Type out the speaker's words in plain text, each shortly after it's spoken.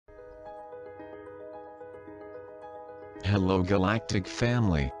Hello Galactic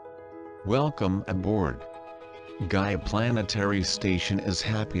family. Welcome aboard. Gaia Planetary Station is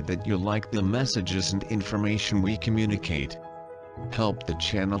happy that you like the messages and information we communicate. Help the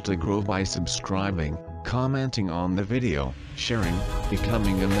channel to grow by subscribing, commenting on the video, sharing,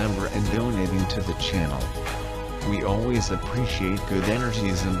 becoming a member and donating to the channel. We always appreciate good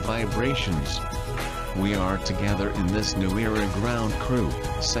energies and vibrations. We are together in this new era ground crew.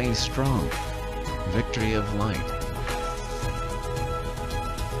 Stay strong. Victory of light.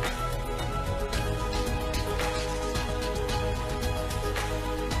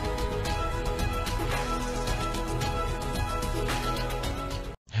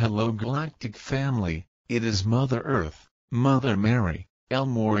 Hello Galactic family, it is Mother Earth, Mother Mary, El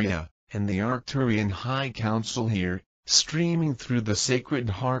Moria, and the Arcturian High Council here, streaming through the sacred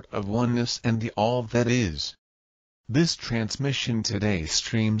heart of oneness and the all that is. This transmission today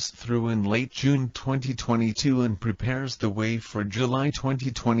streams through in late June 2022 and prepares the way for July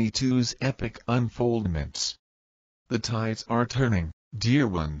 2022's epic unfoldments. The tides are turning, dear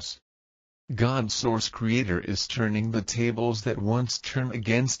ones. God Source Creator is turning the tables that once turned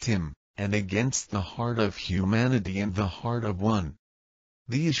against Him, and against the heart of humanity and the heart of one.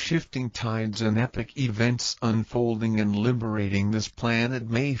 These shifting tides and epic events unfolding and liberating this planet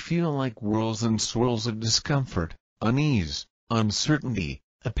may feel like whirls and swirls of discomfort, unease, uncertainty,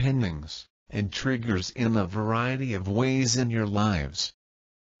 appendings, and triggers in a variety of ways in your lives.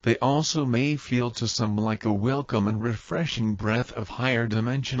 They also may feel to some like a welcome and refreshing breath of higher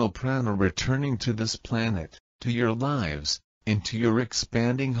dimensional prana returning to this planet, to your lives, into your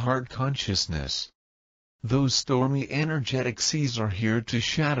expanding heart consciousness. Those stormy energetic seas are here to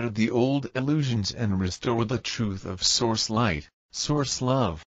shatter the old illusions and restore the truth of Source Light, Source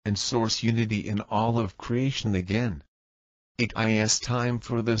Love, and Source Unity in all of creation again. It is time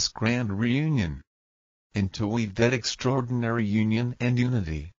for this grand reunion. And to weave that extraordinary union and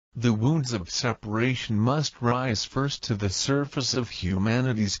unity, the wounds of separation must rise first to the surface of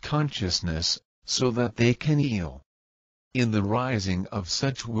humanity's consciousness, so that they can heal. In the rising of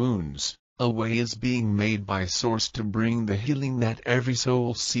such wounds, a way is being made by Source to bring the healing that every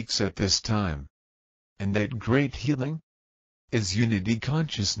soul seeks at this time. And that great healing is unity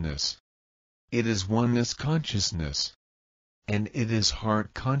consciousness. It is oneness consciousness. And it is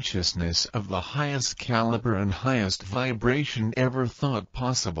heart consciousness of the highest caliber and highest vibration ever thought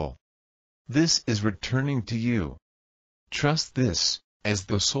possible. This is returning to you. Trust this, as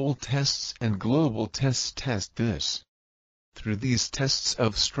the soul tests and global tests test this. Through these tests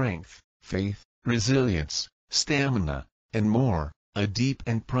of strength, faith, resilience, stamina, and more, a deep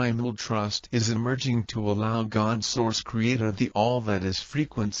and primal trust is emerging to allow God Source Creator the all that is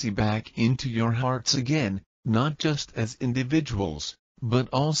frequency back into your hearts again, not just as individuals, but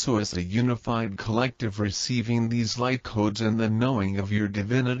also as a unified collective receiving these light codes and the knowing of your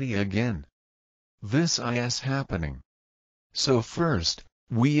divinity again. This is happening. So first,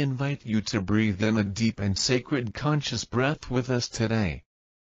 we invite you to breathe in a deep and sacred conscious breath with us today.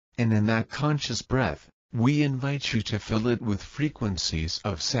 And in that conscious breath, we invite you to fill it with frequencies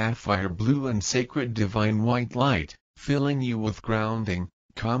of sapphire blue and sacred divine white light, filling you with grounding,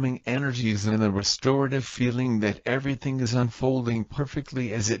 calming energies and a restorative feeling that everything is unfolding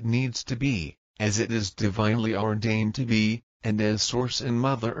perfectly as it needs to be, as it is divinely ordained to be, and as Source and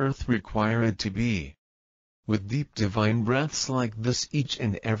Mother Earth require it to be. With deep divine breaths like this each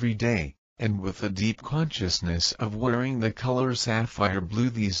and every day, and with a deep consciousness of wearing the color sapphire blue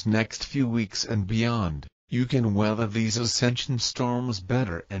these next few weeks and beyond, you can weather these ascension storms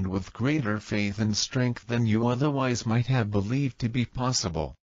better and with greater faith and strength than you otherwise might have believed to be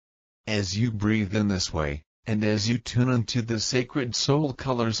possible. As you breathe in this way, and as you tune into the sacred soul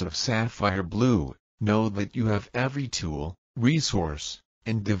colors of sapphire blue, know that you have every tool, resource,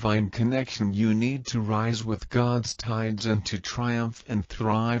 and divine connection you need to rise with God's tides and to triumph and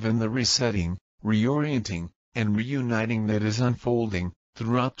thrive in the resetting, reorienting, and reuniting that is unfolding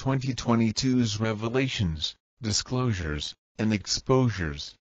throughout 2022's revelations, disclosures, and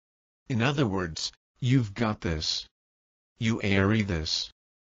exposures. In other words, you've got this. You airy this.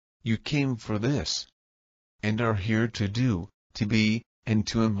 You came for this. And are here to do, to be, and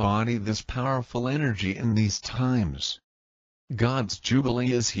to embody this powerful energy in these times. God's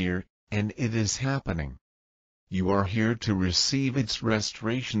Jubilee is here, and it is happening. You are here to receive its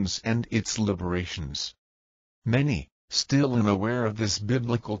restorations and its liberations. Many, still unaware of this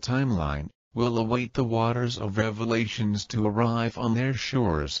biblical timeline, will await the waters of revelations to arrive on their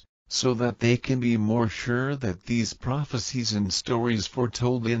shores, so that they can be more sure that these prophecies and stories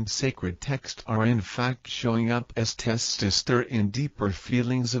foretold in sacred text are in fact showing up as tests to stir in deeper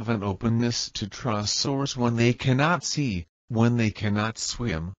feelings of an openness to trust Source when they cannot see, when they cannot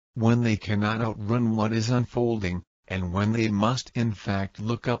swim, when they cannot outrun what is unfolding, and when they must in fact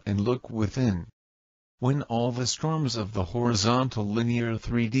look up and look within. When all the storms of the horizontal linear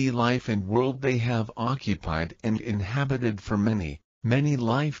 3D life and world they have occupied and inhabited for many, many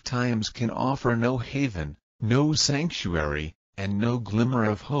lifetimes can offer no haven, no sanctuary, and no glimmer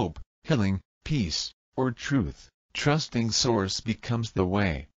of hope, healing, peace, or truth, trusting Source becomes the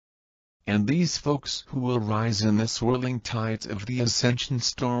way. And these folks who will rise in the swirling tides of the ascension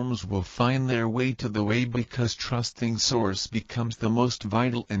storms will find their way to the way because trusting Source becomes the most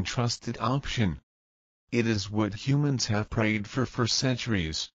vital and trusted option. It is what humans have prayed for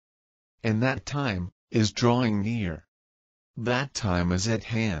centuries. And that time is drawing near. That time is at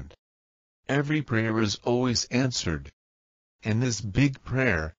hand. Every prayer is always answered. And this big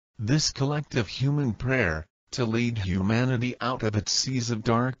prayer, this collective human prayer, to lead humanity out of its seas of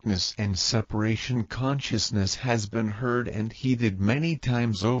darkness and separation consciousness has been heard and heeded many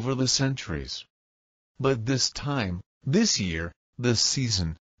times over the centuries. But this time, this year, this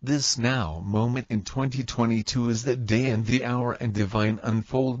season, this now moment in 2022 is the day and the hour and divine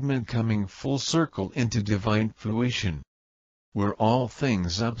unfoldment coming full circle into divine fruition. Where all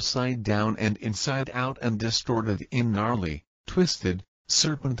things upside down and inside out and distorted in gnarly, twisted,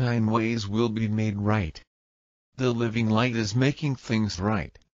 serpentine ways will be made right. The living light is making things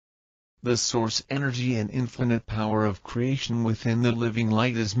right. The source energy and infinite power of creation within the living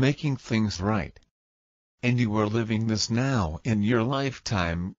light is making things right. And you are living this now in your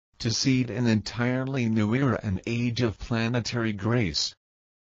lifetime, to seed an entirely new era and age of planetary grace.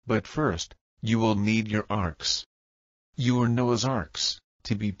 But first, you will need your arcs. Your Noah's arcs,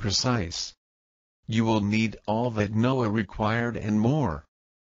 to be precise. You will need all that Noah required and more.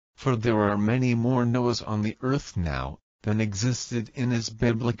 For there are many more Noahs on the earth now, than existed in his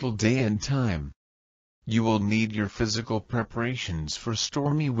biblical day and time. You will need your physical preparations for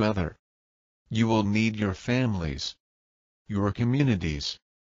stormy weather. You will need your families. Your communities.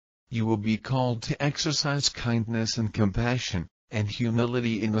 You will be called to exercise kindness and compassion, and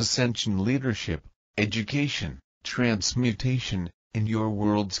humility in ascension leadership, education, transmutation, in your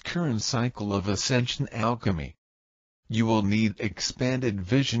world's current cycle of ascension alchemy. You will need expanded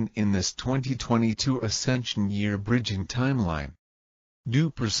vision in this 2022 Ascension Year bridging timeline. New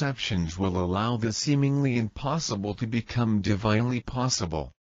perceptions will allow the seemingly impossible to become divinely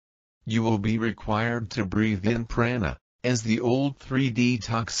possible. You will be required to breathe in prana, as the old 3D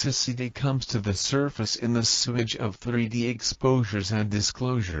toxicity comes to the surface in the sewage of 3D exposures and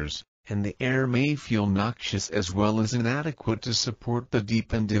disclosures, and the air may feel noxious as well as inadequate to support the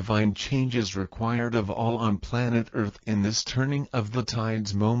deep and divine changes required of all on planet Earth in this turning of the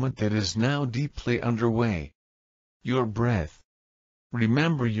tides moment that is now deeply underway. Your breath.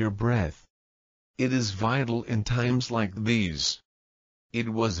 Remember your breath. It is vital in times like these. It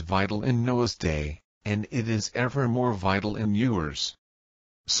was vital in Noah's day, and it is ever more vital in yours.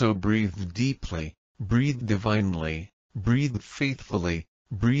 So breathe deeply, breathe divinely, breathe faithfully,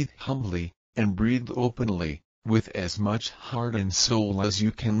 breathe humbly, and breathe openly, with as much heart and soul as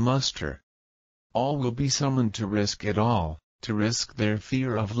you can muster. All will be summoned to risk it all, to risk their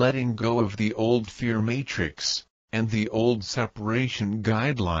fear of letting go of the old fear matrix, and the old separation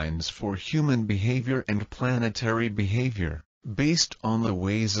guidelines for human behavior and planetary behavior, based on the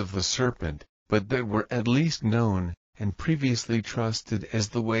ways of the serpent, but that were at least known, and previously trusted as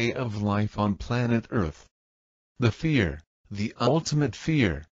the way of life on planet Earth. The fear, the ultimate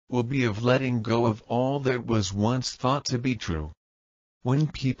fear, will be of letting go of all that was once thought to be true. When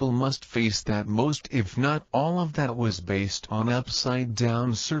people must face that most if not all of that was based on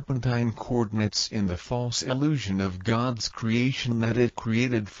upside-down serpentine coordinates in the false illusion of God's creation that it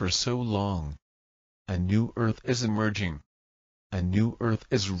created for so long. A new earth is emerging. A new earth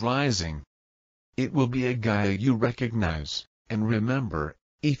is rising. It will be a Gaia you recognize, and remember,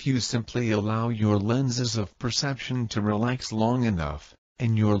 if you simply allow your lenses of perception to relax long enough,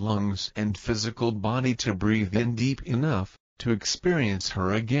 and your lungs and physical body to breathe in deep enough, to experience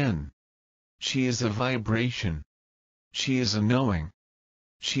her again. She is a vibration. She is a knowing.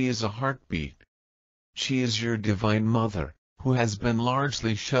 She is a heartbeat. She is your divine mother, who has been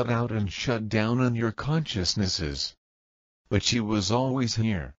largely shut out and shut down in your consciousnesses. But she was always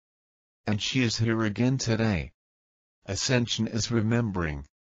here. And she is here again today. Ascension is remembering.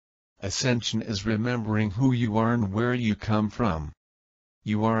 Ascension is remembering who you are and where you come from.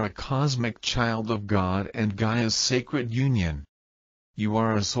 You are a cosmic child of God and Gaia's sacred union. You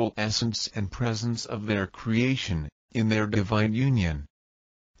are a soul essence and presence of their creation, in their divine union.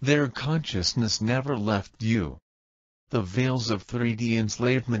 Their consciousness never left you. The veils of 3D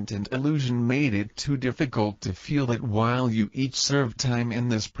enslavement and illusion made it too difficult to feel it while you each served time in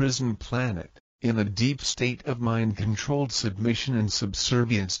this prison planet, in a deep state of mind-controlled submission and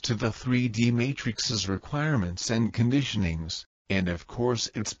subservience to the 3D matrix's requirements and conditionings, and of course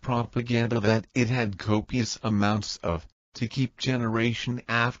its propaganda that it had copious amounts of, to keep generation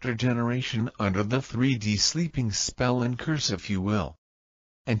after generation under the 3D sleeping spell and curse, if you will.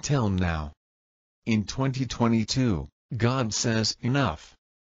 Until now. In 2022, God says enough.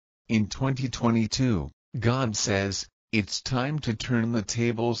 In 2022, God says, it's time to turn the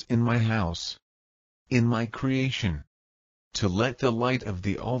tables in my house. In my creation. To let the light of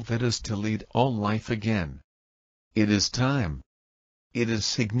the all that is to lead all life again. It is time. It is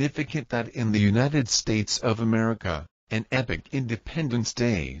significant that in the United States of America, an epic Independence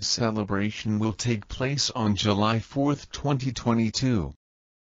Day celebration will take place on July 4, 2022.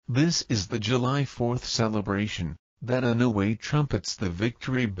 This is the July 4th celebration, that in a way trumpets the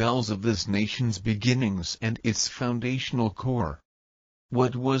victory bells of this nation's beginnings and its foundational core.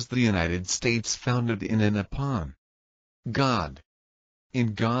 What was the United States founded in and upon? God.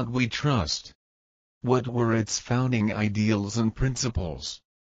 In God we trust. What were its founding ideals and principles?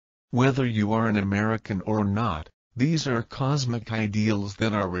 Whether you are an American or not, these are cosmic ideals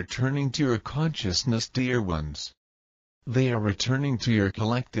that are returning to your consciousness, dear ones. They are returning to your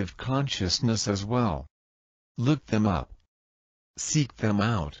collective consciousness as well. Look them up. Seek them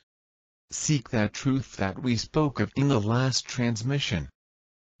out. Seek that truth that we spoke of in the last transmission.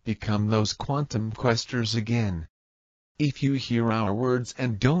 Become those quantum questers again. If you hear our words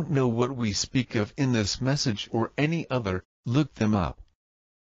and don't know what we speak of in this message or any other, look them up.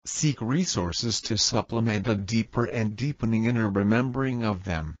 Seek resources to supplement a deeper and deepening inner remembering of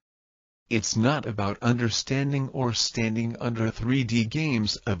them. It's not about understanding or standing under 3D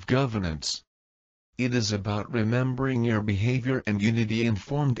games of governance. It is about remembering your behavior and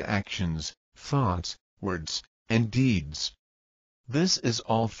unity-informed actions, thoughts, words, and deeds. This is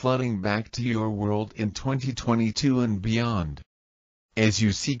all flooding back to your world in 2022 and beyond. As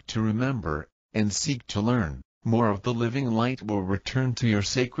you seek to remember, and seek to learn, more of the living light will return to your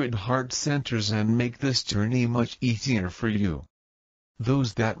sacred heart centers and make this journey much easier for you.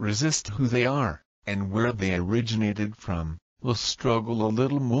 Those that resist who they are, and where they originated from, will struggle a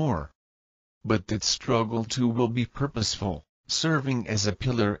little more. But that struggle too will be purposeful, serving as a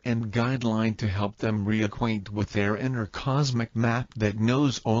pillar and guideline to help them reacquaint with their inner cosmic map that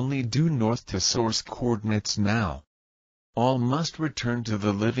knows only due north to source coordinates now. All must return to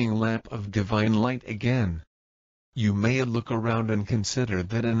the living lamp of divine light again. You may look around and consider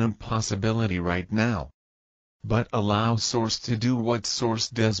that an impossibility right now. But allow Source to do what Source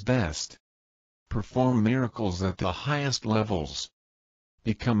does best. Perform miracles at the highest levels.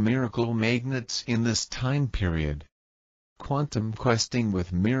 Become miracle magnets in this time period. Quantum questing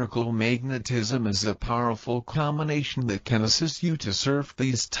with miracle magnetism is a powerful combination that can assist you to surf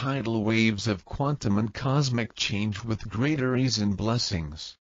these tidal waves of quantum and cosmic change with greater ease and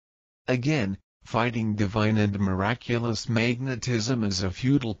blessings. Again, fighting divine and miraculous magnetism is a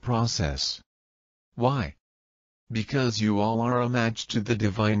futile process. Why? Because you all are a match to the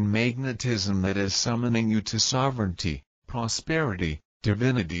divine magnetism that is summoning you to sovereignty, prosperity,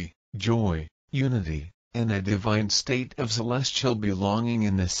 divinity, joy, unity, and a divine state of celestial belonging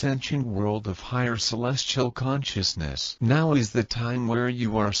in the sentient world of higher celestial consciousness. Now is the time where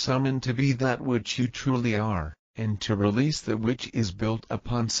you are summoned to be that which you truly are, and to release that which is built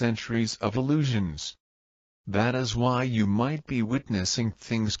upon centuries of illusions. That is why you might be witnessing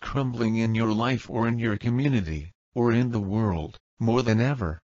things crumbling in your life or in your community, or in the world, more than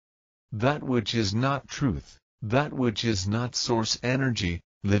ever. That which is not truth, that which is not source energy,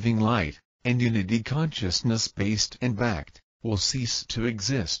 living light, and unity consciousness based and backed, will cease to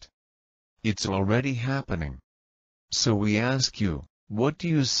exist. It's already happening. So we ask you, what do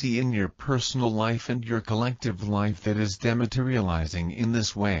you see in your personal life and your collective life that is dematerializing in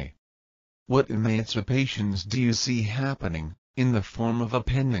this way? What emancipations do you see happening, in the form of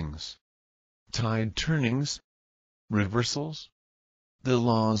appendings? Tide turnings? Reversals? The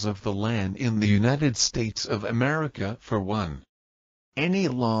laws of the land in the United States of America for one. Any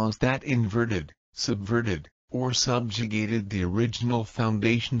laws that inverted, subverted, or subjugated the original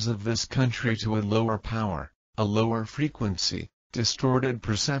foundations of this country to a lower power, a lower frequency, distorted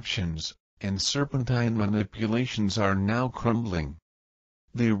perceptions, and serpentine manipulations are now crumbling.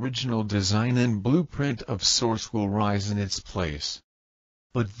 The original design and blueprint of Source will rise in its place.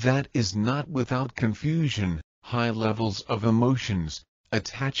 But that is not without confusion, high levels of emotions,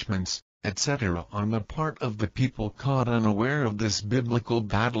 attachments, etc. on the part of the people caught unaware of this biblical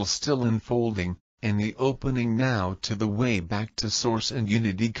battle still unfolding, and the opening now to the way back to source and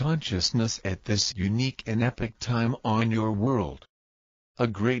unity consciousness at this unique and epic time on your world. A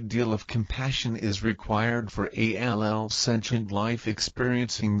great deal of compassion is required for all sentient life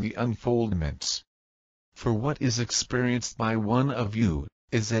experiencing the unfoldments. For what is experienced by one of you,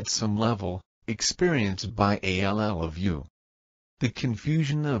 is at some level, experienced by all of you. The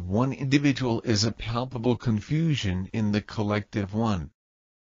confusion of one individual is a palpable confusion in the collective one.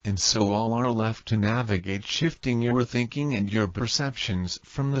 And so all are left to navigate shifting your thinking and your perceptions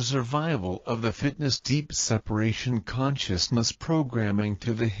from the survival of the fitness deep separation consciousness programming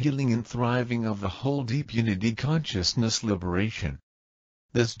to the healing and thriving of the whole deep unity consciousness liberation.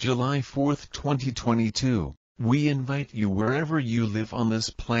 This July 4, 2022, we invite you wherever you live on this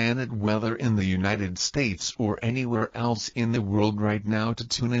planet, whether in the United States or anywhere else in the world right now, to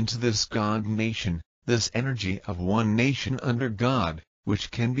tune into this God Nation, this energy of one nation under God,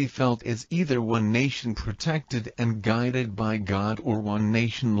 which can be felt as either one nation protected and guided by God or one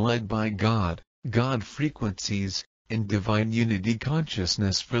nation led by God, God frequencies, and divine unity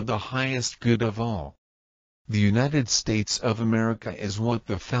consciousness for the highest good of all. The United States of America is what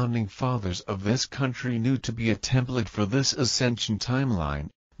the founding fathers of this country knew to be a template for this ascension timeline,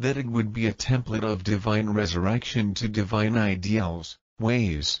 that it would be a template of divine resurrection to divine ideals,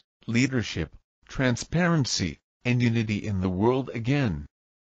 ways, leadership, transparency, and unity in the world again.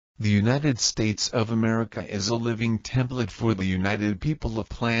 The United States of America is a living template for the United People of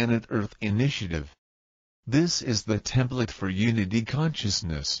Planet Earth Initiative. This is the template for unity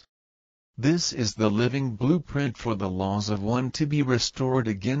consciousness. This is the living blueprint for the laws of one to be restored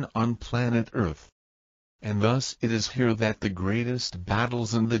again on planet Earth. And thus it is here that the greatest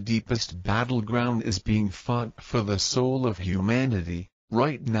battles and the deepest battleground is being fought for the soul of humanity,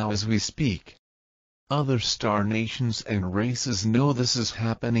 right now as we speak. Other star nations and races know this is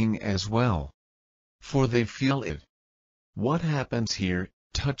happening as well. For they feel it. What happens here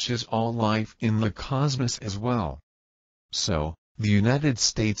touches all life in the cosmos as well. So, the United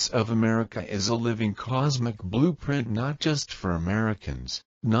States of America is a living cosmic blueprint not just for Americans,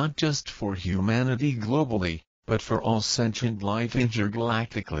 not just for humanity globally, but for all sentient life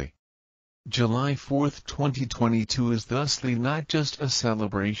intergalactically. July 4, 2022 is thusly not just a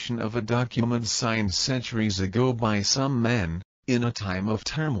celebration of a document signed centuries ago by some men, in a time of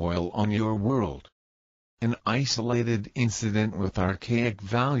turmoil on your world. An isolated incident with archaic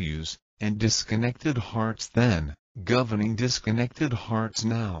values, and disconnected hearts then, governing disconnected hearts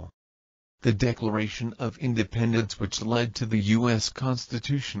now. The Declaration of Independence which led to the U.S.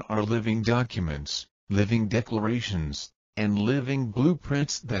 Constitution are living documents, living declarations, and living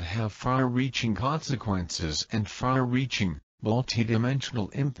blueprints that have far-reaching consequences and far-reaching,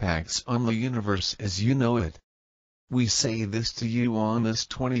 multidimensional impacts on the universe as you know it. We say this to you on this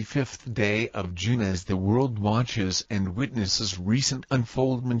 25th day of June as the world watches and witnesses recent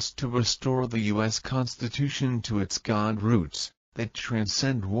unfoldments to restore the U.S. Constitution to its God roots, that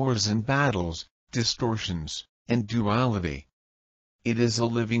transcend wars and battles, distortions, and duality. It is a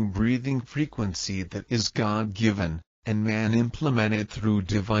living breathing frequency that is God-given, and man implemented through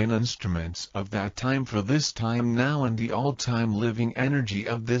divine instruments of that time for this time now and the all-time living energy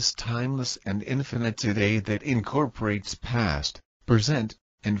of this timeless and infinite today that incorporates past, present,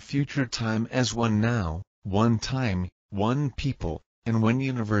 and future time as one now, one time, one people, and one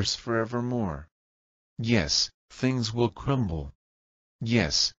universe forevermore. Yes, things will crumble.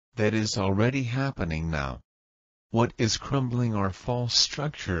 Yes, that is already happening now. What is crumbling are false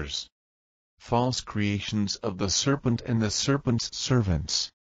structures. False creations of the serpent and the serpent's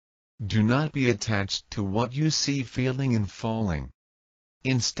servants. Do not be attached to what you see failing and falling.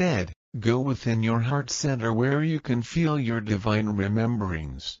 Instead, go within your heart center where you can feel your divine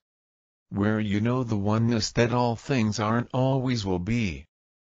rememberings. Where you know the oneness that all things are and always will be.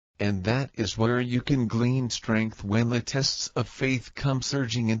 And that is where you can glean strength when the tests of faith come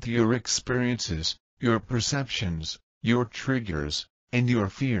surging into your experiences, your perceptions, your triggers, and your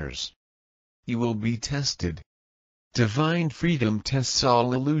fears. You will be tested. Divine freedom tests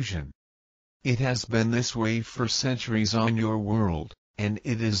all illusion. It has been this way for centuries on your world, and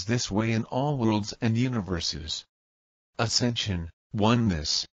it is this way in all worlds and universes. Ascension,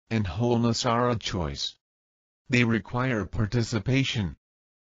 oneness, and wholeness are a choice. They require participation.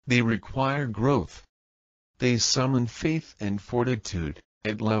 They require growth. They summon faith and fortitude,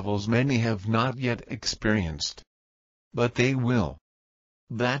 at levels many have not yet experienced. But they will.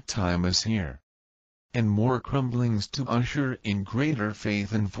 That time is here. And more crumblings to usher in greater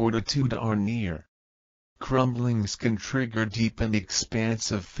faith and fortitude are near. Crumblings can trigger deep and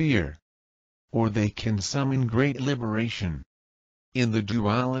expansive fear, or they can summon great liberation. In the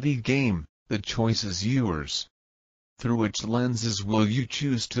duality game, the choice is yours. Through which lenses will you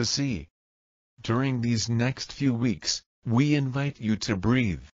choose to see? During these next few weeks, we invite you to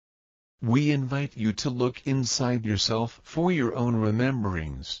breathe. We invite you to look inside yourself for your own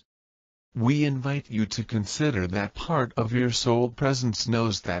rememberings. We invite you to consider that part of your soul presence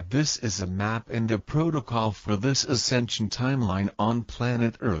knows that this is a map and a protocol for this ascension timeline on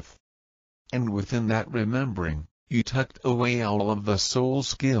planet Earth. And within that remembering, you tucked away all of the soul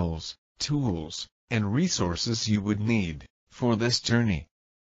skills, tools, and resources you would need for this journey.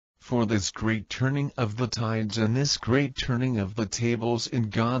 For this great turning of the tides and this great turning of the tables in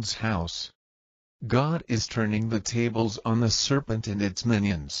God's house. God is turning the tables on the serpent and its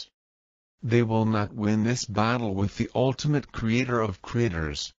minions. They will not win this battle with the ultimate creator of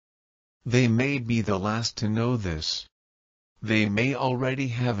creators. They may be the last to know this. They may already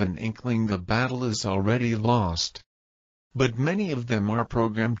have an inkling the battle is already lost. But many of them are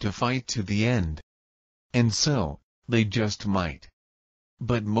programmed to fight to the end. And so, they just might.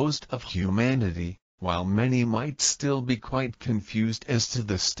 But most of humanity, while many might still be quite confused as to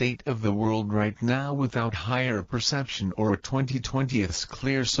the state of the world right now without higher perception or 2020's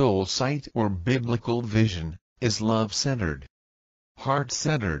clear soul sight or biblical vision, is love-centered,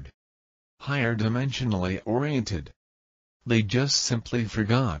 heart-centered, higher dimensionally oriented. They just simply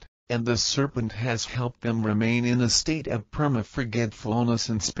forgot, and the serpent has helped them remain in a state of perma-forgetfulness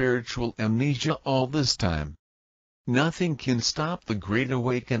and spiritual amnesia all this time. Nothing can stop the great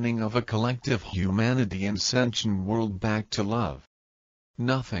awakening of a collective humanity and sentient world back to love.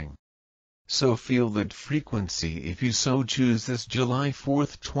 Nothing. So feel that frequency if you so choose this July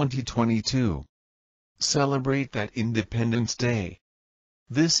 4th, 2022. Celebrate that Independence Day.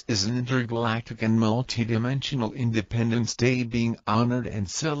 This is an intergalactic and multidimensional Independence Day being honored and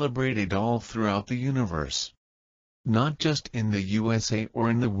celebrated all throughout the universe. Not just in the USA or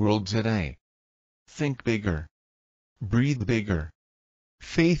in the world today. Think bigger. Breathe bigger.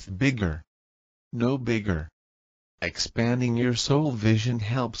 Faith bigger. Know bigger. Expanding your soul vision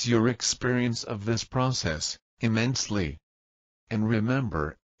helps your experience of this process immensely. And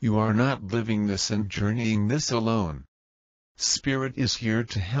remember, you are not living this and journeying this alone. Spirit is here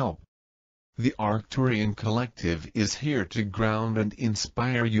to help. The Arcturian Collective is here to ground and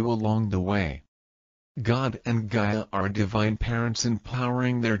inspire you along the way. God and Gaia are divine parents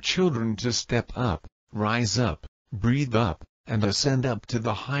empowering their children to step up, rise up, breathe up, and ascend up to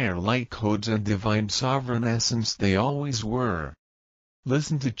the higher light codes and divine sovereign essence they always were.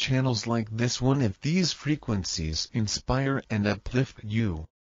 Listen to channels like this one if these frequencies inspire and uplift you.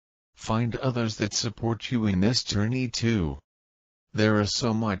 Find others that support you in this journey too. There is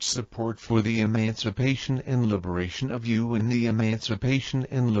so much support for the emancipation and liberation of you and the emancipation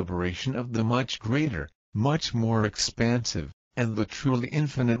and liberation of the much greater, much more expansive, and the truly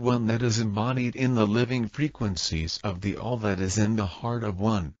infinite one that is embodied in the living frequencies of the all that is in the heart of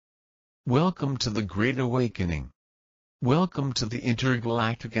one. Welcome to the Great Awakening. Welcome to the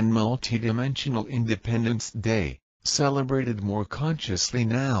intergalactic and multidimensional Independence Day, celebrated more consciously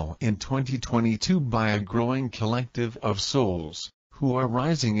now in 2022 by a growing collective of souls, who are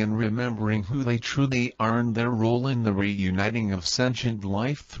rising and remembering who they truly are and their role in the reuniting of sentient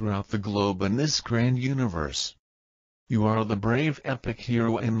life throughout the globe and this grand universe. You are the brave epic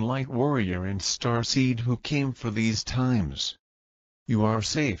hero and light warrior and starseed who came for these times. You are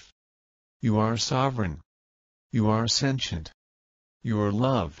safe. You are sovereign. You are sentient. You are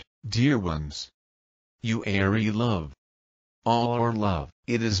loved, dear ones. You airy love. All are love.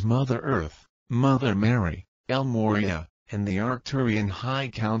 It is Mother Earth, Mother Mary, El Moria, and the Arcturian High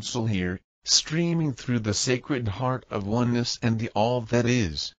Council here, streaming through the sacred heart of oneness and the all that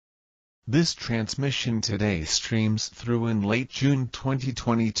is. This transmission today streams through in late June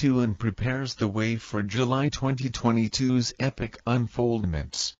 2022 and prepares the way for July 2022's epic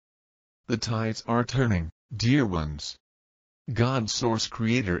unfoldments. The tides are turning, dear ones. God's source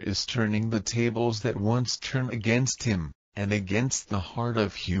creator is turning the tables that once turned against him, and against the heart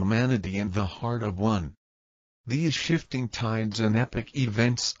of humanity and the heart of one. These shifting tides and epic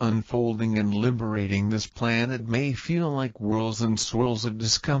events unfolding and liberating this planet may feel like whirls and swirls of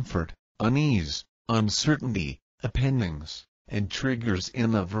discomfort, unease, uncertainty, appendings, and triggers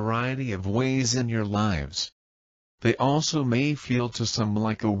in a variety of ways in your lives. They also may feel to some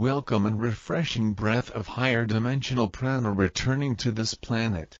like a welcome and refreshing breath of higher dimensional prana returning to this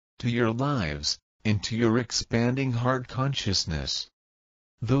planet, to your lives, and to your expanding heart consciousness.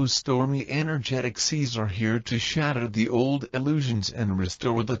 Those stormy energetic seas are here to shatter the old illusions and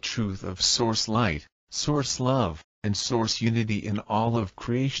restore the truth of source light, Source love, and Source unity in all of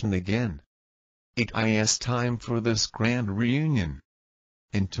creation again. It is time for this grand reunion.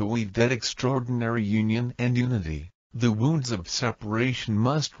 And to weave that extraordinary union and unity, the wounds of separation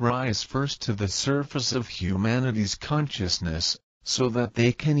must rise first to the surface of humanity's consciousness, so that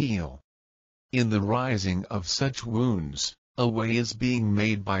they can heal. In the rising of such wounds, a way is being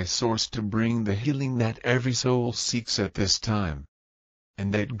made by Source to bring the healing that every soul seeks at this time.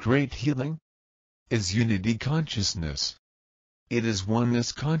 And that great healing is unity consciousness. It is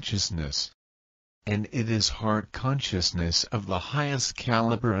oneness consciousness. And it is heart consciousness of the highest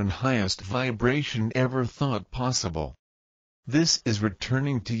caliber and highest vibration ever thought possible. This is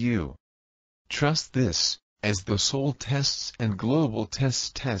returning to you. Trust this, as the soul tests and global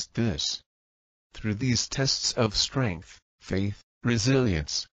tests test this. Through these tests of strength, faith,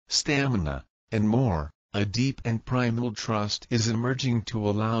 resilience, stamina, and more, a deep and primal trust is emerging to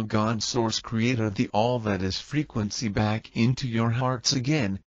allow God Source Creator the all that is frequency back into your hearts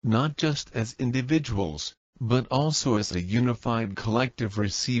again, not just as individuals, but also as a unified collective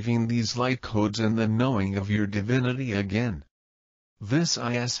receiving these light codes and the knowing of your divinity again. This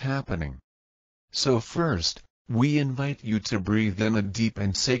is happening. So first, we invite you to breathe in a deep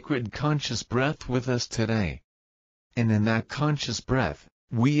and sacred conscious breath with us today. And in that conscious breath,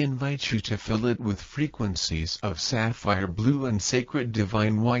 we invite you to fill it with frequencies of sapphire blue and sacred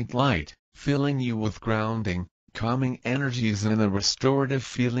divine white light, filling you with grounding, calming energies and a restorative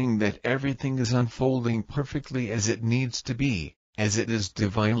feeling that everything is unfolding perfectly as it needs to be, as it is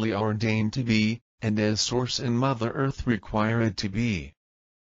divinely ordained to be, and as Source and Mother Earth require it to be.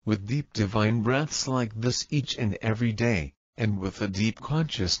 With deep divine breaths like this each and every day, and with a deep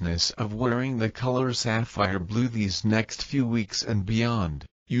consciousness of wearing the color sapphire blue these next few weeks and beyond,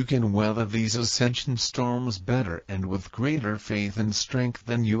 you can weather these ascension storms better and with greater faith and strength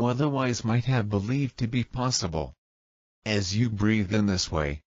than you otherwise might have believed to be possible. As you breathe in this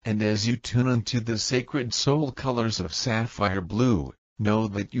way, and as you tune into the sacred soul colors of sapphire blue, know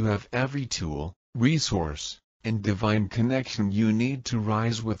that you have every tool, resource, and divine connection you need to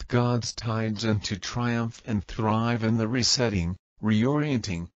rise with God's tides and to triumph and thrive in the resetting,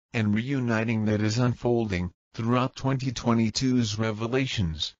 reorienting, and reuniting that is unfolding throughout 2022's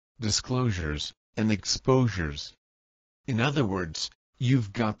revelations, disclosures, and exposures. In other words,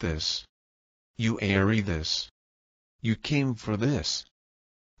 you've got this. You airy this. You came for this.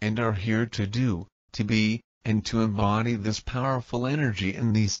 And are here to do, to be, and to embody this powerful energy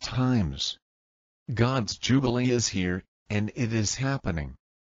in these times. God's Jubilee is here, and it is happening.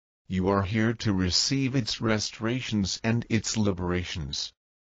 You are here to receive its restorations and its liberations.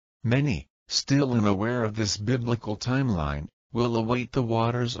 Many, still unaware of this biblical timeline, will await the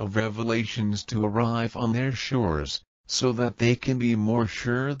waters of revelations to arrive on their shores, so that they can be more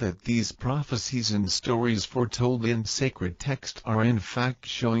sure that these prophecies and stories foretold in sacred text are in fact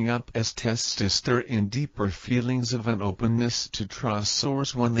showing up as tests to stir in deeper feelings of an openness to trust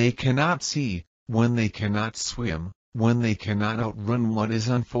Source when they cannot see, when they cannot swim, when they cannot outrun what is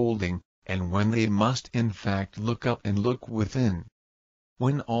unfolding, and when they must in fact look up and look within.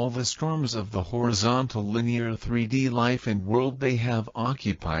 When all the storms of the horizontal linear 3D life and world they have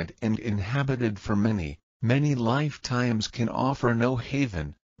occupied and inhabited for many, many lifetimes can offer no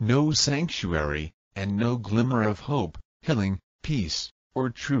haven, no sanctuary, and no glimmer of hope, healing, peace, or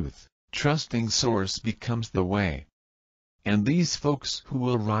truth, trusting Source becomes the way. And these folks who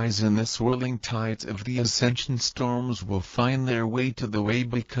will rise in the swirling tides of the ascension storms will find their way to the way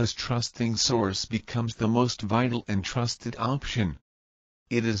because trusting Source becomes the most vital and trusted option.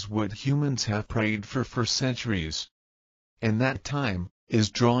 It is what humans have prayed for centuries. And that time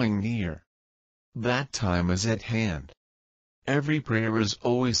is drawing near. That time is at hand. Every prayer is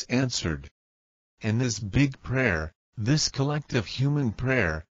always answered. And this big prayer, this collective human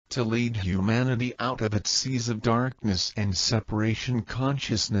prayer, to lead humanity out of its seas of darkness and separation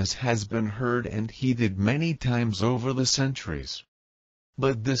consciousness has been heard and heeded many times over the centuries.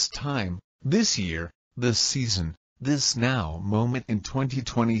 But this time, this year, this season, this now moment in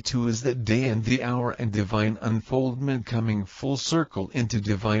 2022 is the day and the hour and divine unfoldment coming full circle into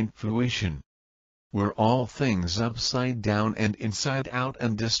divine fruition. Where all things upside down and inside out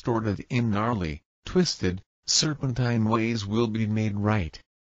and distorted in gnarly, twisted, serpentine ways will be made right.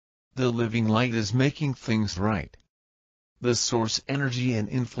 The living light is making things right. The source energy and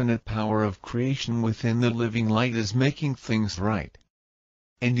infinite power of creation within the living light is making things right.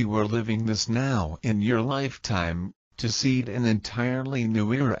 And you are living this now in your lifetime, to seed an entirely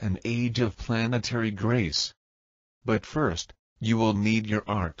new era and age of planetary grace. But first, you will need your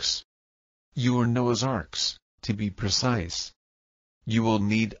arcs. Your Noah's arcs, to be precise. You will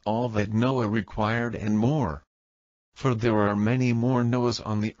need all that Noah required and more. For there are many more Noahs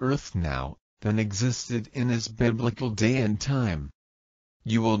on the earth now than existed in his biblical day and time.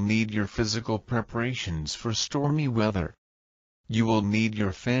 You will need your physical preparations for stormy weather. You will need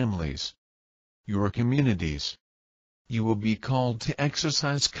your families, your communities. You will be called to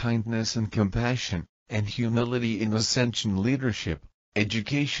exercise kindness and compassion, and humility in ascension leadership,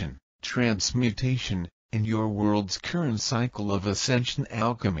 education, transmutation, and your world's current cycle of ascension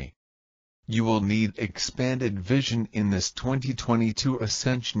alchemy. You will need expanded vision in this 2022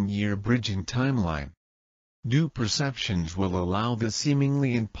 ascension year bridging timeline. New perceptions will allow the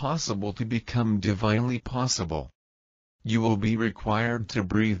seemingly impossible to become divinely possible. You will be required to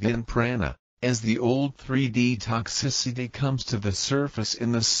breathe in prana, as the old 3D toxicity comes to the surface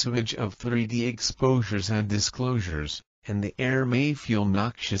in the sewage of 3D exposures and disclosures, and the air may feel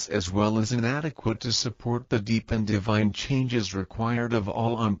noxious as well as inadequate to support the deep and divine changes required of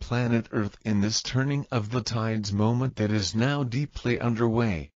all on planet Earth in this turning of the tides moment that is now deeply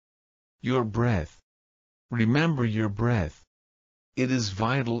underway. Your breath. Remember your breath. It is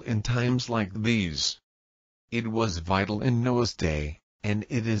vital in times like these. It was vital in Noah's day, and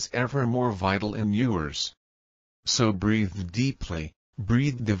it is ever more vital in yours. So breathe deeply,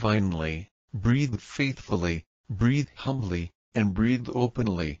 breathe divinely, breathe faithfully, breathe humbly, and breathe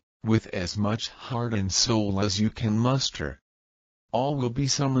openly, with as much heart and soul as you can muster. All will be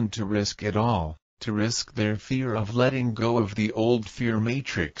summoned to risk it all, to risk their fear of letting go of the old fear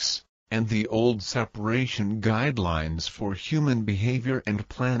matrix, and the old separation guidelines for human behavior and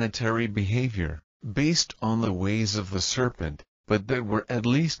planetary behavior, based on the ways of the serpent, but that were at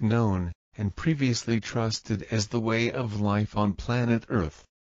least known, and previously trusted as the way of life on planet Earth.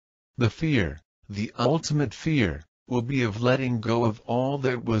 The fear, the ultimate fear, will be of letting go of all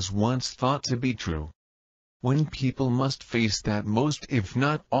that was once thought to be true. When people must face that most if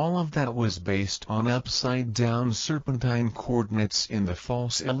not all of that was based on upside-down serpentine coordinates in the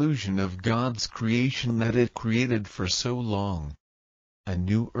false illusion of God's creation that it created for so long. A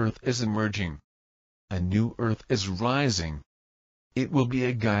new Earth is emerging. A new Earth is rising. It will be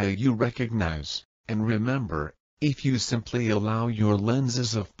a Gaia you recognize, and remember, if you simply allow your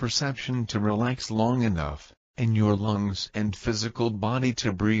lenses of perception to relax long enough, and your lungs and physical body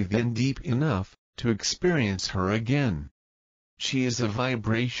to breathe in deep enough, to experience her again. She is a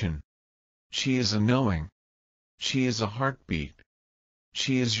vibration. She is a knowing. She is a heartbeat.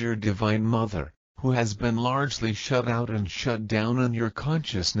 She is your divine mother, who has been largely shut out and shut down in your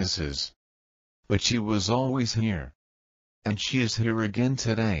consciousnesses. But she was always here. And she is here again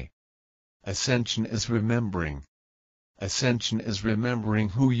today. Ascension is remembering. Ascension is remembering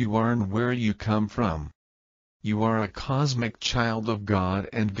who you are and where you come from. You are a cosmic child of God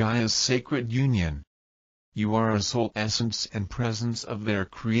and Gaia's sacred union. You are a soul essence and presence of their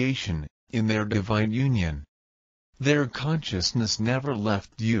creation, in their divine union. Their consciousness never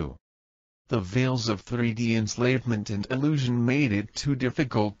left you. The veils of 3D enslavement and illusion made it too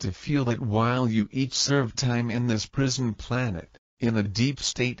difficult to feel that while you each served time in this prison planet, in a deep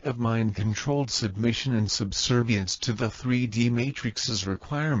state of mind-controlled submission and subservience to the 3D matrix's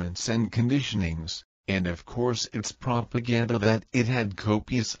requirements and conditionings, and of course its propaganda that it had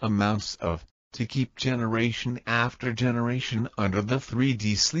copious amounts of, to keep generation after generation under the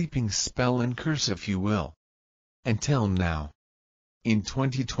 3D sleeping spell and curse if you will. Until now. In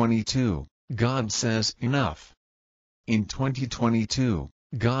 2022, God says enough. In 2022,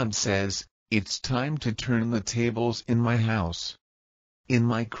 God says, it's time to turn the tables in my house. In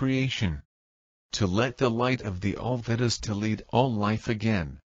my creation. To let the light of the all that is to lead all life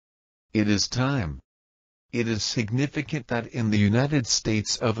again. It is time. It is significant that in the United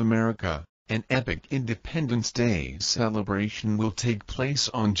States of America, an epic Independence Day celebration will take place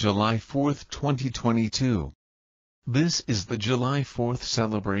on July 4, 2022. This is the July 4th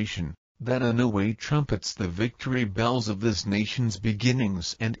celebration, that in a way trumpets the victory bells of this nation's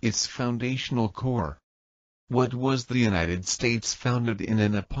beginnings and its foundational core. What was the United States founded in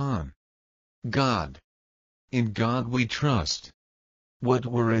and upon? God. In God we trust. What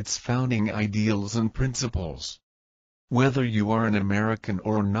were its founding ideals and principles? Whether you are an American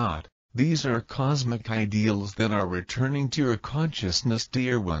or not, these are cosmic ideals that are returning to your consciousness,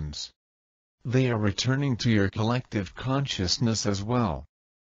 dear ones. They are returning to your collective consciousness as well.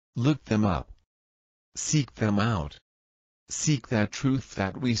 Look them up. Seek them out. Seek that truth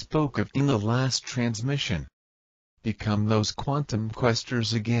that we spoke of in the last transmission. Become those quantum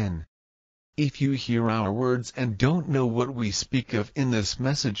questers again. If you hear our words and don't know what we speak of in this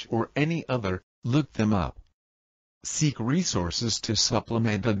message or any other, look them up. Seek resources to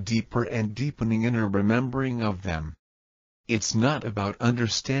supplement a deeper and deepening inner remembering of them. It's not about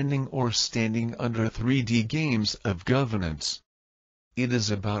understanding or standing under 3D games of governance. It is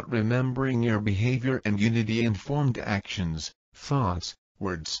about remembering your behavior and unity-informed actions, thoughts,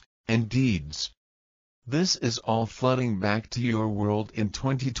 words, and deeds. This is all flooding back to your world in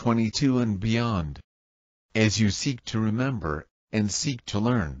 2022 and beyond. As you seek to remember, and seek to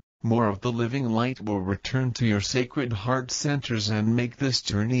learn, more of the living light will return to your sacred heart centers and make this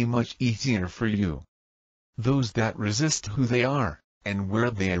journey much easier for you. Those that resist who they are, and where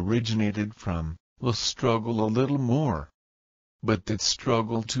they originated from, will struggle a little more. But that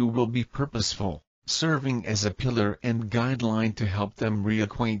struggle too will be purposeful, serving as a pillar and guideline to help them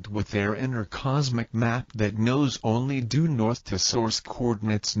reacquaint with their inner cosmic map that knows only due north to source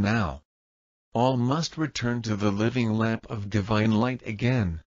coordinates now. All must return to the living lamp of divine light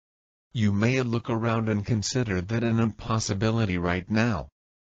again. You may look around and consider that an impossibility right now.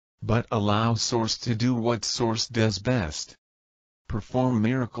 But allow Source to do what Source does best. Perform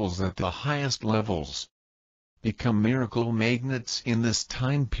miracles at the highest levels. Become miracle magnets in this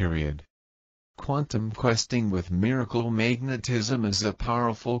time period. Quantum questing with miracle magnetism is a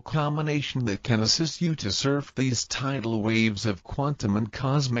powerful combination that can assist you to surf these tidal waves of quantum and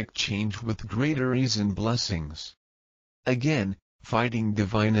cosmic change with greater ease and blessings. Again, fighting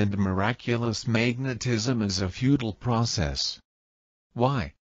divine and miraculous magnetism is a futile process.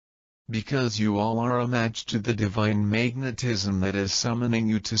 Why? Because you all are a match to the divine magnetism that is summoning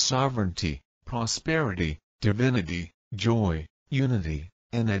you to sovereignty, prosperity, divinity, joy, unity,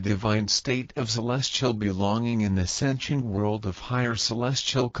 and a divine state of celestial belonging in the sentient world of higher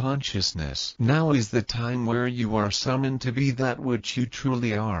celestial consciousness. Now is the time where you are summoned to be that which you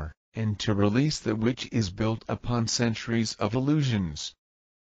truly are, and to release that which is built upon centuries of illusions.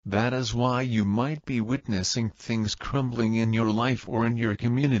 That is why you might be witnessing things crumbling in your life or in your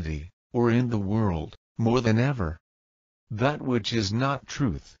community, or in the world, more than ever. That which is not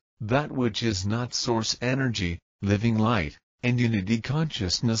truth, that which is not source energy, living light, and unity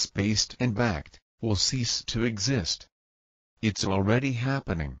consciousness based and backed, will cease to exist. It's already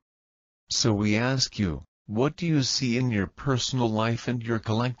happening. So we ask you, what do you see in your personal life and your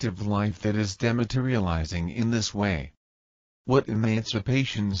collective life that is dematerializing in this way? What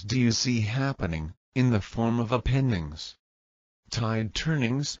emancipations do you see happening, in the form of appendings? Tide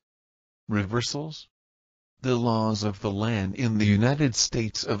turnings? Reversals? The laws of the land in the United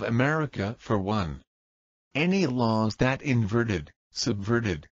States of America for one. Any laws that inverted,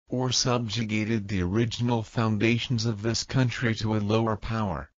 subverted, or subjugated the original foundations of this country to a lower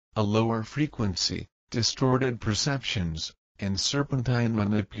power, a lower frequency, distorted perceptions, and serpentine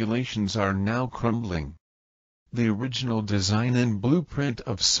manipulations are now crumbling. The original design and blueprint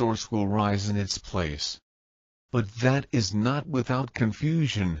of Source will rise in its place. But that is not without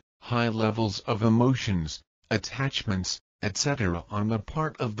confusion, high levels of emotions, attachments, etc. on the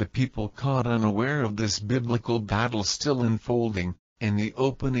part of the people caught unaware of this biblical battle still unfolding, and the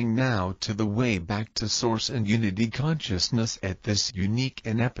opening now to the way back to Source and unity consciousness at this unique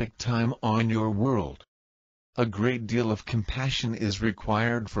and epic time on your world. A great deal of compassion is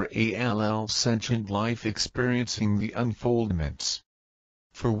required for all sentient life experiencing the unfoldments.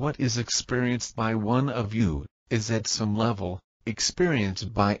 For what is experienced by one of you, is at some level,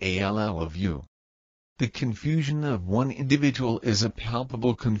 experienced by all of you. The confusion of one individual is a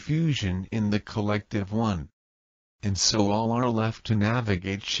palpable confusion in the collective one. And so all are left to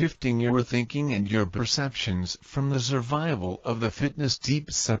navigate shifting your thinking and your perceptions from the survival of the fitness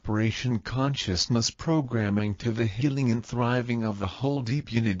deep separation consciousness programming to the healing and thriving of the whole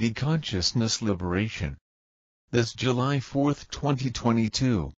deep unity consciousness liberation. This July 4,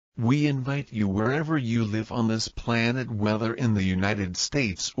 2022. We invite you wherever you live on this planet, whether in the United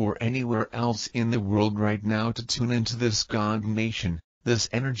States or anywhere else in the world right now, to tune into this God Nation, this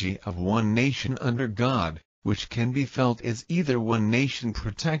energy of one nation under God, which can be felt as either one nation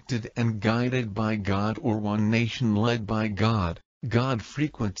protected and guided by God or one nation led by God, God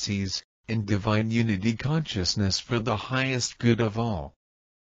frequencies, and divine unity consciousness for the highest good of all.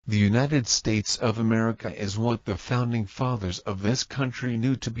 The United States of America is what the founding fathers of this country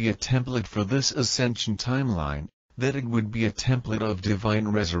knew to be a template for this ascension timeline, that it would be a template of divine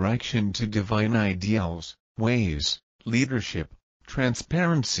resurrection to divine ideals, ways, leadership,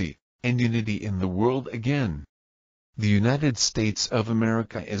 transparency, and unity in the world again. The United States of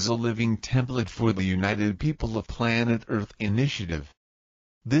America is a living template for the United People of Planet Earth Initiative.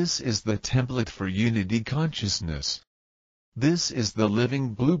 This is the template for unity consciousness. This is the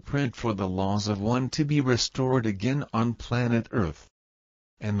living blueprint for the laws of one to be restored again on planet Earth.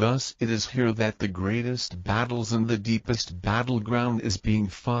 And thus it is here that the greatest battles and the deepest battleground is being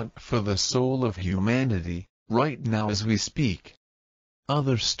fought for the soul of humanity, right now as we speak.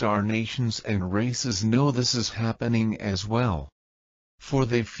 Other star nations and races know this is happening as well. For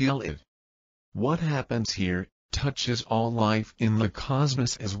they feel it. What happens here touches all life in the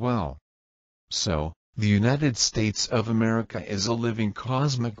cosmos as well. So, the United States of America is a living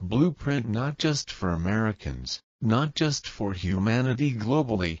cosmic blueprint not just for Americans, not just for humanity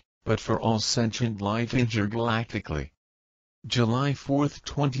globally, but for all sentient life intergalactically. July 4,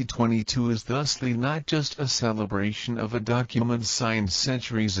 2022 is thusly not just a celebration of a document signed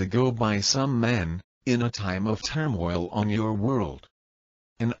centuries ago by some men, in a time of turmoil on your world.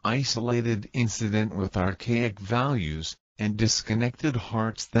 An isolated incident with archaic values, and disconnected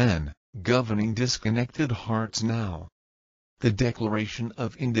hearts then, governing disconnected hearts now. The Declaration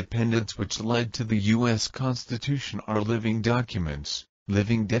of Independence which led to the U.S. Constitution are living documents,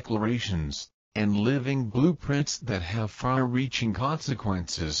 living declarations, and living blueprints that have far-reaching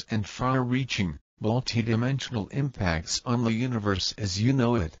consequences and far-reaching, multidimensional impacts on the universe as you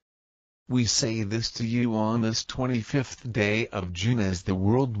know it. We say this to you on this 25th day of June as the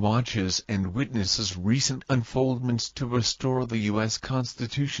world watches and witnesses recent unfoldments to restore the U.S.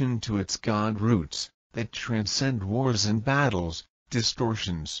 Constitution to its God roots, that transcend wars and battles,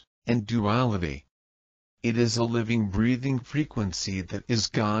 distortions, and duality. It is a living breathing frequency that is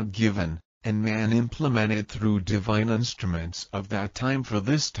God-given, and man implemented through divine instruments of that time for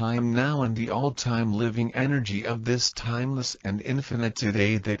this time now and the all-time living energy of this timeless and infinite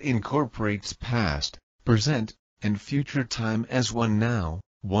today that incorporates past, present, and future time as one now,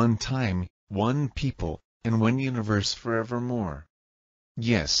 one time, one people, and one universe forevermore.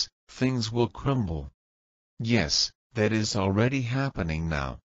 Yes, things will crumble. Yes, that is already happening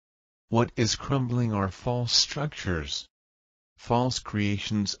now. What is crumbling are false structures. False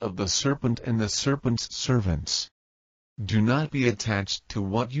creations of the serpent and the serpent's servants. Do not be attached to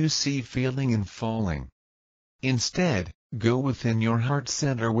what you see failing and falling. Instead, go within your heart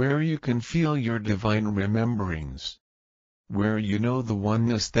center where you can feel your divine rememberings. Where you know the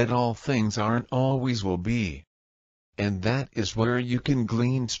oneness that all things are and always will be. And that is where you can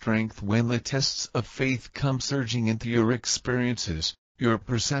glean strength when the tests of faith come surging into your experiences, your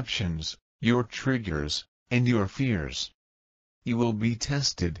perceptions, your triggers, and your fears. You will be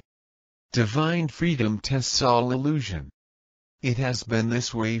tested. Divine freedom tests all illusion. It has been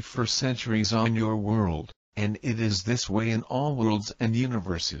this way for centuries on your world, and it is this way in all worlds and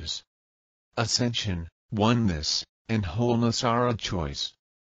universes. Ascension, oneness, and wholeness are a choice.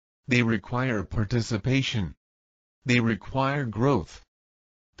 They require participation. They require growth.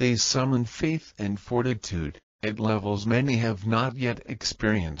 They summon faith and fortitude, at levels many have not yet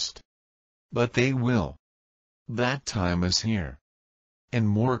experienced. But they will. That time is here. And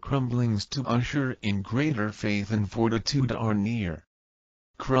more crumblings to usher in greater faith and fortitude are near.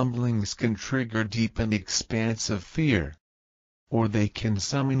 Crumblings can trigger deep and expansive fear. Or they can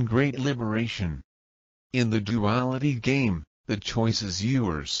summon great liberation. In the duality game, the choice is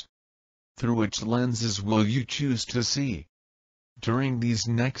yours. Through which lenses will you choose to see? During these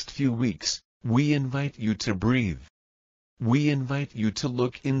next few weeks, we invite you to breathe. We invite you to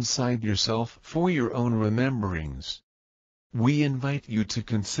look inside yourself for your own rememberings. We invite you to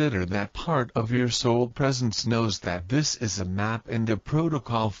consider that part of your soul presence knows that this is a map and a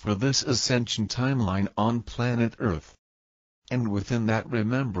protocol for this ascension timeline on planet Earth. And within that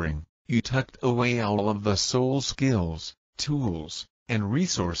remembering, you tucked away all of the soul skills, tools, and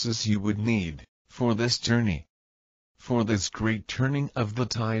resources you would need for this journey. For this great turning of the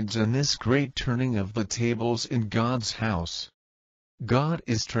tides and this great turning of the tables in God's house. God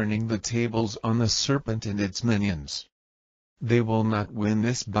is turning the tables on the serpent and its minions. They will not win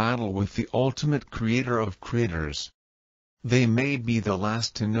this battle with the ultimate creator of creators. They may be the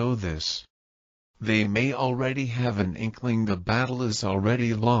last to know this. They may already have an inkling the battle is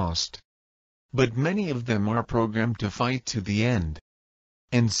already lost. But many of them are programmed to fight to the end.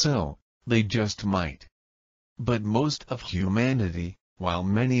 And so, they just might. But most of humanity, while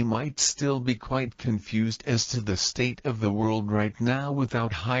many might still be quite confused as to the state of the world right now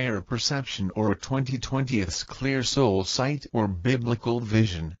without higher perception or 2020's clear soul sight or biblical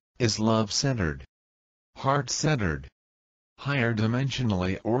vision, is love-centered, heart-centered, higher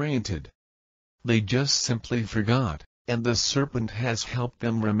dimensionally oriented. They just simply forgot, and the serpent has helped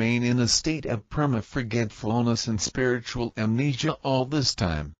them remain in a state of perma-forgetfulness and spiritual amnesia all this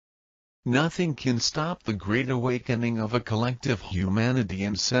time. Nothing can stop the great awakening of a collective humanity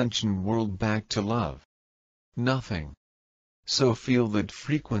and sentient world back to love. Nothing. So feel that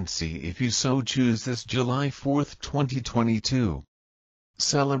frequency if you so choose this July 4, 2022.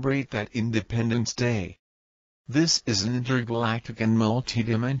 Celebrate that Independence Day. This is an intergalactic and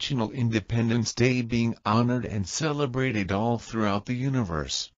multidimensional Independence Day being honored and celebrated all throughout the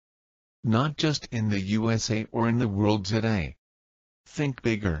universe. Not just in the USA or in the world today. Think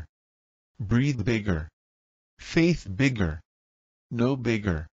bigger. Breathe bigger. Faith bigger. Know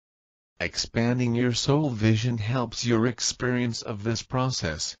bigger. Expanding your soul vision helps your experience of this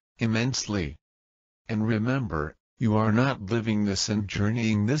process immensely. And remember, you are not living this and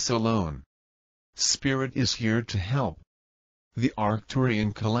journeying this alone. Spirit is here to help. The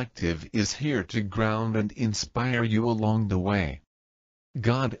Arcturian Collective is here to ground and inspire you along the way.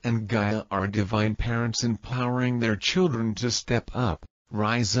 God and Gaia are divine parents empowering their children to step up,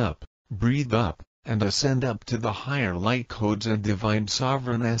 rise up, breathe up, and ascend up to the higher light codes and divine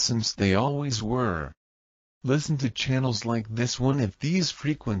sovereign essence they always were. Listen to channels like this one if these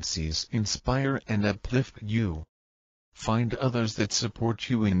frequencies inspire and uplift you. Find others that support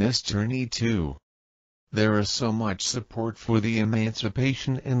you in this journey too. There is so much support for the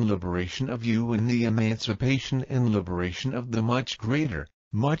emancipation and liberation of you and the emancipation and liberation of the much greater,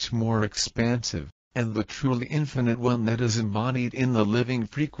 much more expansive, and the truly infinite one that is embodied in the living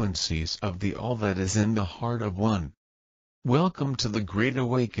frequencies of the all that is in the heart of one. Welcome to the Great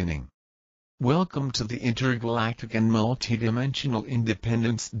Awakening. Welcome to the Intergalactic and Multidimensional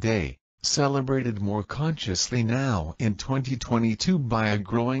Independence Day, celebrated more consciously now in 2022 by a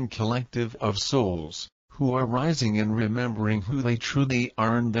growing collective of souls, who are rising and remembering who they truly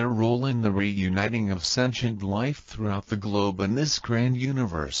are and their role in the reuniting of sentient life throughout the globe and this grand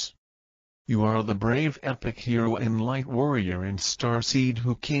universe. You are the brave epic hero and light warrior and starseed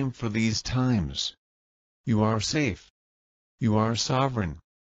who came for these times. You are safe. You are sovereign.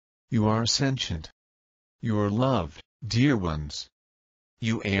 You are sentient. You are loved, dear ones.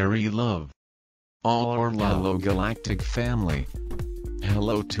 You airy love. All are love. Hello Galactic family.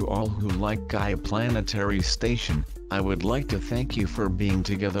 Hello to all who like Gaia Planetary Station. I would like to thank you for being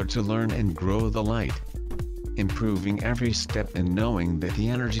together to learn and grow the light. Improving every step and knowing that the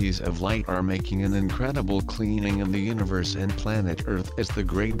energies of light are making an incredible cleaning of the universe and planet Earth as the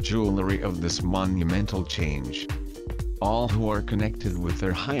great jewelry of this monumental change. All who are connected with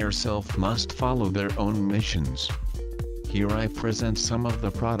their higher self must follow their own missions. Here I present some of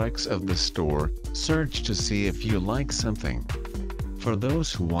the products of the store. Search to see if you like something. For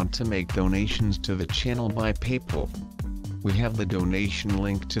those who want to make donations to the channel by PayPal, we have the donation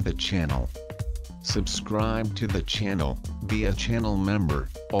link to the channel. Subscribe to the channel, be a channel member,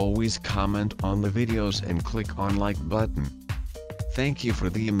 always comment on the videos and click on like button. Thank you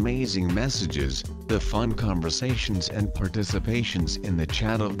for the amazing messages, the fun conversations and participations in the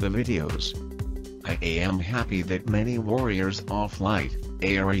chat of the videos. I am happy that many warriors of light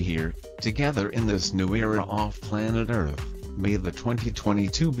are here, together in this new era of planet Earth. May the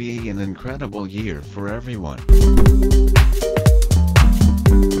 2022 be an incredible year for everyone.